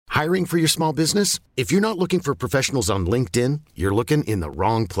Hiring for your small business? If you're not looking for professionals on LinkedIn, you're looking in the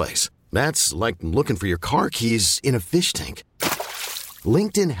wrong place. That's like looking for your car keys in a fish tank.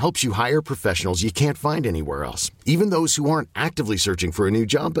 LinkedIn helps you hire professionals you can't find anywhere else, even those who aren't actively searching for a new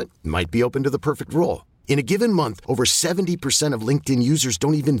job but might be open to the perfect role. In a given month, over 70% of LinkedIn users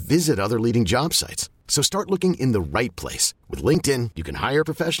don't even visit other leading job sites. So start looking in the right place. With LinkedIn, you can hire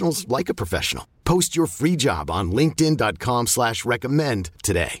professionals like a professional. Post your free job on linkedin.com/recommend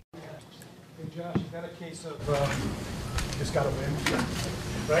today. Hey Josh, is that a case of just got to win?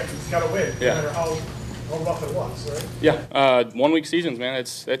 Right? It's got to win, Yeah. no matter how rough it was, right? Yeah, 1 week seasons, man.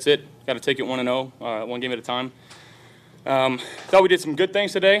 That's it. Got to take it 1-0, one game at a time. Thought we did some good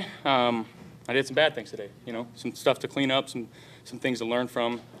things today. I did some bad things today. You know, some stuff to clean up, some things to learn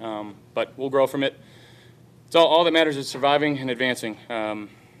from. But we'll grow from it. It's all that matters is surviving and advancing.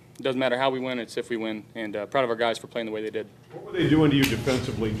 It doesn't matter how we win; it's if we win. And proud of our guys for playing the way they did. What were they doing to you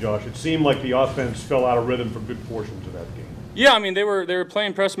defensively, Josh? It seemed like the offense fell out of rhythm for good portions of that game. Yeah, I mean they were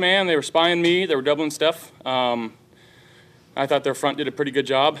playing press man. They were spying me. They were doubling stuff. I thought their front did a pretty good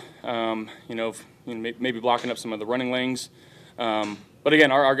job. Maybe blocking up some of the running lanes. But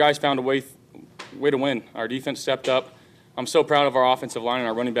again, our guys found a way to win. Our defense stepped up. I'm so proud of our offensive line and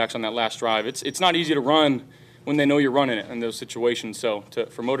our running backs on that last drive. It's not easy to run when they know you're running it in those situations. So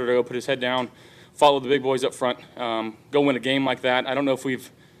for Motor to go put his head down, follow the big boys up front, go win a game like that. I don't know if we've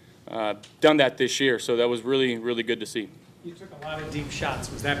done that this year, so that was really, really good to see. You took a lot of deep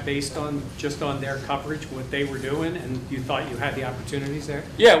shots. Was that based on just on their coverage, what they were doing, and you thought you had the opportunities there?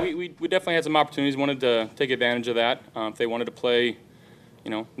 Yeah, we definitely had some opportunities. Wanted to take advantage of that. If they wanted to play,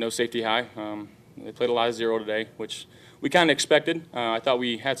 no safety high, they played a lot of zero today, which we kind of expected. I thought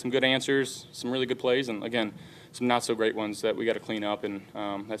we had some good answers, some really good plays, and again, some not so great ones that we got to clean up, and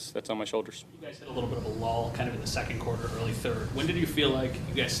that's on my shoulders. You guys had a little bit of a lull kind of in the second quarter, early third. When did you feel like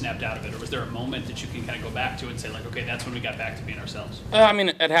you guys snapped out of it, or was there a moment that you can kind of go back to and say, like, okay, that's when we got back to being ourselves?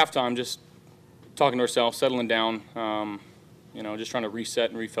 At halftime, just talking to ourselves, settling down, just trying to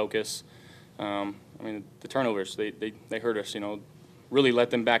reset and refocus. The turnovers, they hurt us, really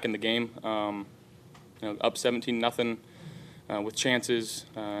let them back in the game. Up 17-0 with chances,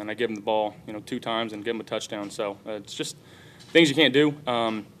 and I give them the ball, 2 times and give them a touchdown. So it's just things you can't do,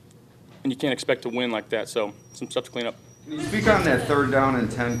 and you can't expect to win like that. So some stuff to clean up. Can you speak on that 3rd down and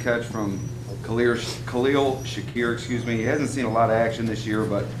 10 catch from Khalil Shakir? He hasn't seen a lot of action this year,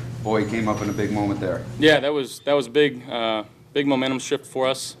 but boy, he came up in a big moment there. Yeah, that was a big momentum shift for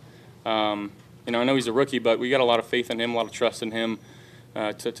us. I know he's a rookie, but we got a lot of faith in him, a lot of trust in him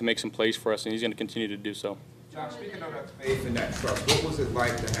to make some plays for us, and he's going to continue to do so. John, speaking of that faith and that trust, what was it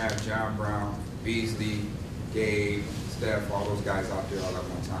like to have John Brown, Beasley, Gabe, Steph, all those guys out there all at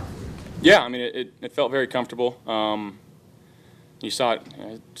one time for you? Yeah, it felt very comfortable. You saw it.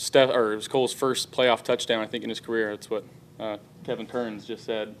 It was Cole's first playoff touchdown, I think, in his career. That's what Kevin Kearns just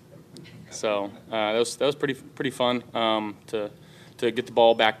said. So that was pretty fun to get the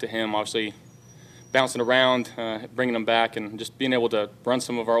ball back to him. Obviously, bouncing around, bringing them back, and just being able to run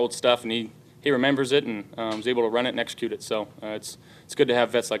some of our old stuff, and he remembers it and was able to run it and execute it. So it's good to have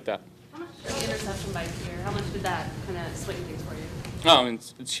vets like that. How much did the interception by Pierre? How much did that kind of swing things for you?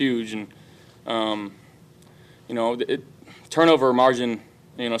 It's huge, and turnover margin,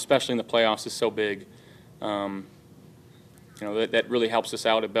 especially in the playoffs, is so big. That really helps us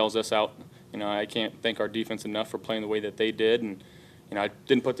out. It bails us out. I can't thank our defense enough for playing the way that they did, and I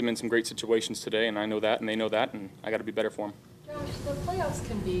didn't put them in some great situations today, and I know that, and they know that, and I got to be better for them. Josh, the playoffs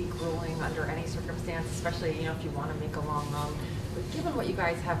can be grueling under any circumstance, especially if you want to make a long run. But given what you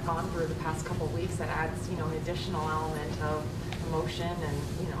guys have gone through the past couple of weeks, that adds an additional element of emotion, and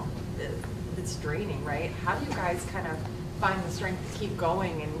it's draining, right? How do you guys kind of find the strength to keep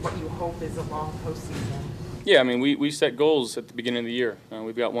going in what you hope is a long postseason? Yeah, we set goals at the beginning of the year.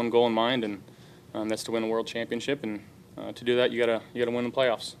 We've got one goal in mind, and that's to win a world championship. And to do that, you gotta win the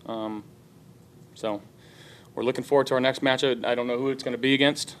playoffs. So we're looking forward to our next matchup. I don't know who it's going to be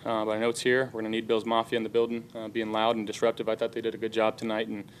against, but I know it's here. We're going to need Bills Mafia in the building, being loud and disruptive. I thought they did a good job tonight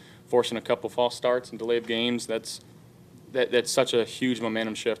and forcing a couple false starts and delay of games. That's such a huge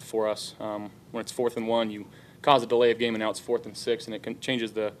momentum shift for us. When it's 4th and 1, you cause a delay of game, and now it's 4th and 6, and it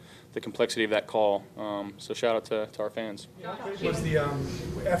changes the complexity of that call. So shout out to our fans. Was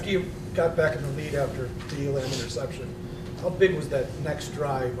after you got back in the lead after the Elam interception, how big was that next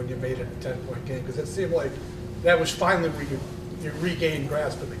drive when you made it a 10-point game? Because it seemed like that was finally where you regained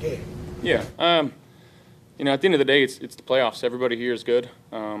grasp of the game. Yeah. At the end of the day, it's the playoffs. Everybody here is good.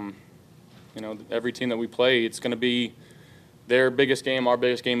 Every team that we play, it's going to be their biggest game, our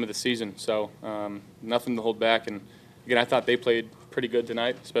biggest game of the season. So nothing to hold back. And again, I thought they played pretty good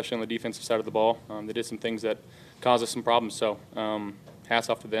tonight, especially on the defensive side of the ball. They did some things that caused us some problems, so hats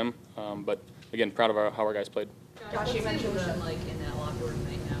off to them. But again, proud of how our guys played. Josh, you mentioned like in that locker room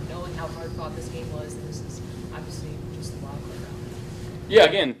right now, knowing how hard fought this game was, and this is obviously just a wild card round. Yeah,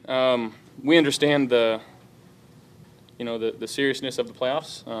 again, we understand the seriousness of the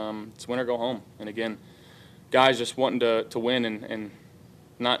playoffs. It's win or go home, and again, guys just wanting to win and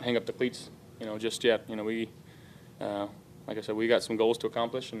not hang up the cleats, just yet. We, like I said, we got some goals to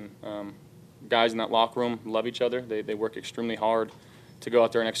accomplish, and guys in that locker room love each other. They work extremely hard to go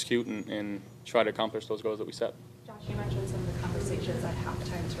out there and execute and try to accomplish those goals that we set. Josh, you mentioned some of the conversations at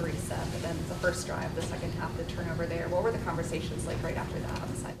halftime to reset, but then the first drive, the second half, the turnover there. What were the conversations like right after that on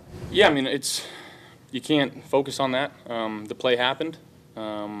the sideline? Yeah, I mean, you can't focus on that. The play happened.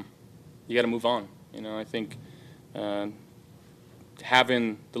 You got to move on. I think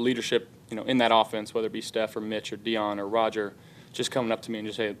having the leadership, in that offense, whether it be Steph or Mitch or Dion or Roger, just coming up to me and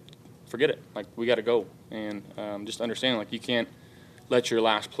just say, forget it. Like, we got to go. And just understanding, like, you can't let your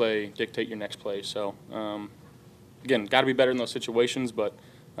last play dictate your next play. So, again, got to be better in those situations, but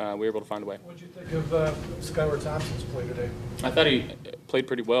we were able to find a way. What did you think of Skylar Thompson's play today? I thought he played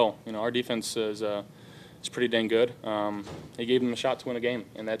pretty well. Our defense is pretty dang good. He gave them a shot to win a game,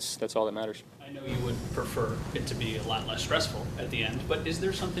 and that's all that matters. I know you would prefer it to be a lot less stressful at the end, but is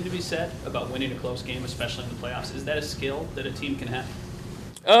there something to be said about winning a close game, especially in the playoffs? Is that a skill that a team can have?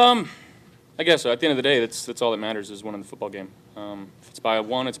 I guess so. At the end of the day, that's all that matters is winning the football game. If it's by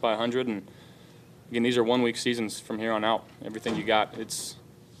 1, it's by 100, and again, these are 1-week seasons from here on out. Everything you got, it's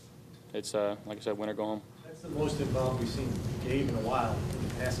like I said, win or go home. That's the most involved we've seen Gabe in a while. In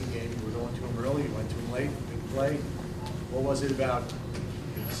the passing game, you were going to him early, you went to him late, big play. What was it about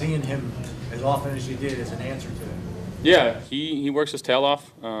seeing him as often as you did as an answer to him? Yeah, he works his tail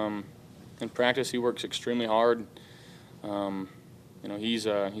off. In practice, he works extremely hard. He's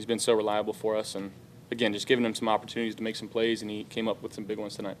been so reliable for us, and again, just giving him some opportunities to make some plays, and he came up with some big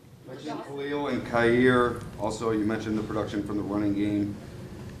ones tonight. You mentioned Khalil and Khair. Also, you mentioned the production from the running game.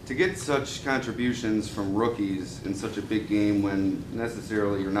 To get such contributions from rookies in such a big game when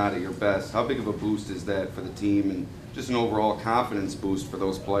necessarily you're not at your best, how big of a boost is that for the team and just an overall confidence boost for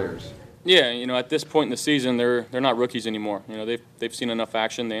those players? Yeah, at this point in the season, they're not rookies anymore. They've seen enough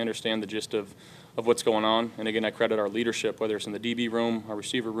action. They understand the gist of what's going on. And again, I credit our leadership, whether it's in the DB room, our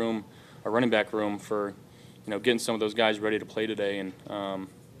receiver room, our running back room, for getting some of those guys ready to play today and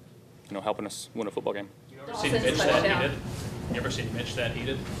helping us win a football game. You ever seen Mitch that heated? You ever seen Mitch that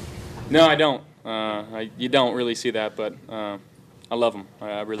heated? No, I don't. You don't really see that, but I love him.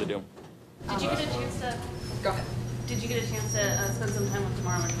 I really do. Did you get a chance to? Go ahead. Did you get a chance to spend some time with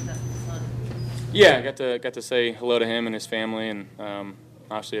Damar when he was at the facility? Yeah, I got to say hello to him and his family, and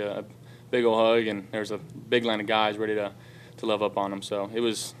obviously a big old hug. And there's a big line of guys ready to love up on him. So it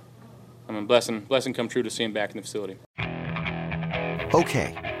was, blessing come true to see him back in the facility.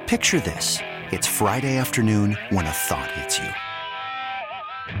 Okay, picture this: it's Friday afternoon when a thought hits you.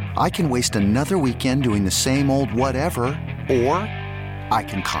 I can waste another weekend doing the same old whatever, or I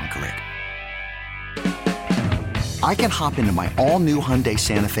can conquer it. I can hop into my all-new Hyundai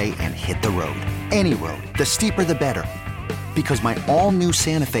Santa Fe and hit the road. Any road. The steeper, the better. Because my all-new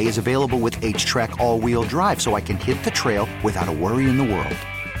Santa Fe is available with H-Track all-wheel drive, so I can hit the trail without a worry in the world.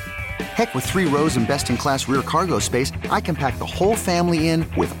 Heck, with 3 rows and best-in-class rear cargo space, I can pack the whole family in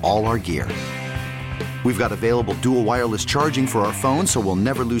with all our gear. We've got available dual wireless charging for our phones, so we'll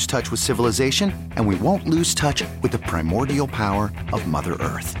never lose touch with civilization, and we won't lose touch with the primordial power of Mother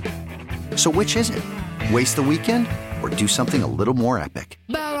Earth. So which is it? Waste the weekend or do something a little more epic?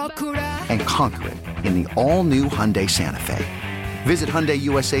 And conquer it in the all-new Hyundai Santa Fe. Visit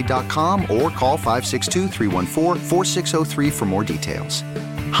HyundaiUSA.com or call 562-314-4603 for more details.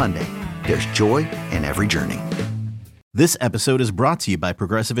 Hyundai, there's joy in every journey. This episode is brought to you by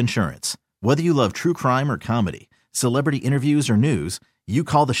Progressive Insurance. Whether you love true crime or comedy, celebrity interviews or news, you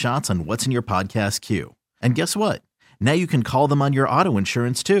call the shots on what's in your podcast queue. And guess what? Now you can call them on your auto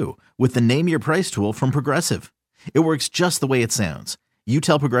insurance too with the Name Your Price tool from Progressive. It works just the way it sounds. You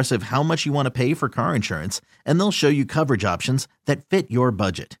tell Progressive how much you want to pay for car insurance, and they'll show you coverage options that fit your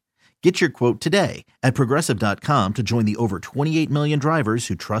budget. Get your quote today at Progressive.com to join the over 28 million drivers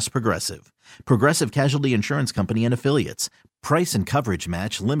who trust Progressive. Progressive Casualty Insurance Company and Affiliates. Price and coverage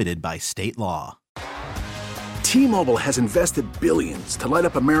match limited by state law. T-Mobile has invested billions to light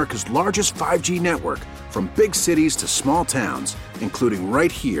up America's largest 5G network, from big cities to small towns, including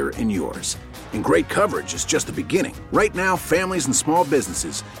right here in yours. And great coverage is just the beginning. Right now, families and small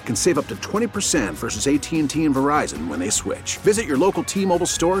businesses can save up to 20% versus AT&T and Verizon when they switch. Visit your local T-Mobile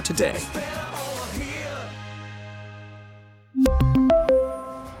store today.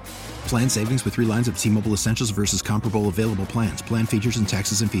 Plan savings with 3 lines of T-Mobile Essentials versus comparable available plans. Plan features and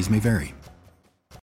taxes and fees may vary.